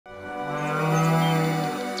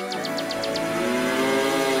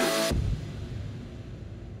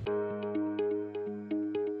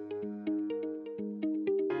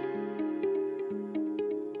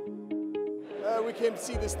came to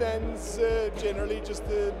see the stands generally, just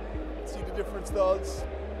to see the different stalls.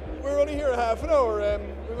 We're only here half an hour,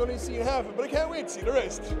 we've only seen half of it, but I can't wait to see the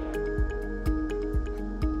rest.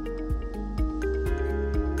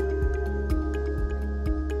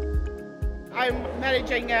 I'm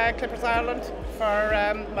managing Clippers Ireland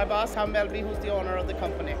for my boss, Tom Melby, who's the owner of the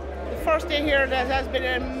company. The first day here, there has been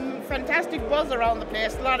a fantastic buzz around the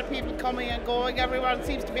place. A lot of people coming and going. Everyone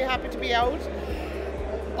seems to be happy to be out,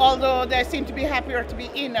 although they seem to be happier to be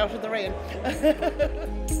in out of the rain.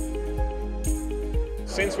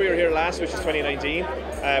 Since we were here last, which is 2019,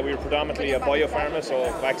 we were predominantly a biopharma,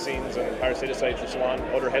 so vaccines and parasiticides and so on,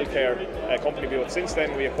 other healthcare company. But since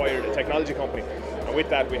then, we acquired a technology company. And with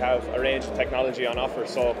that, we have a range of technology on offer.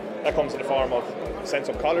 So that comes in the form of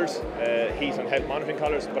sense-up collars, heat and health monitoring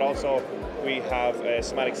collars, but also we have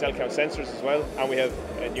somatic cell count sensors as well, and we have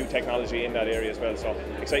new technology in that area as well. So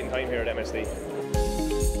exciting time here at MSD.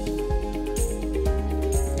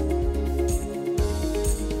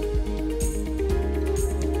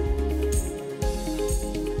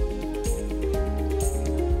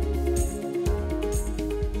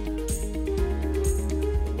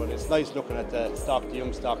 It's nice looking at the stock, the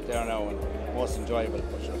young stock there now, and most enjoyable.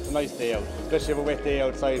 But sure, it's a nice day out, especially if a wet day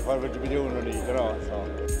outside. What would you be doing really, you know? So.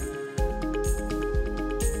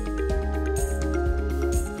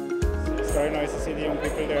 It's very nice to see the young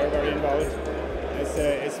people there, very involved.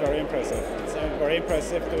 It's very impressive. It's very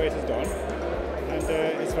impressive the way it is done, and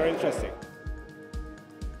it's very interesting.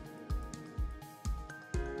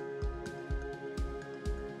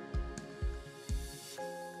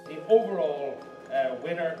 The overall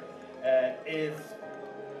winner is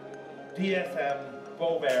DSM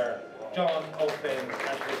Bovair, John O'Flynn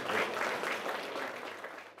and his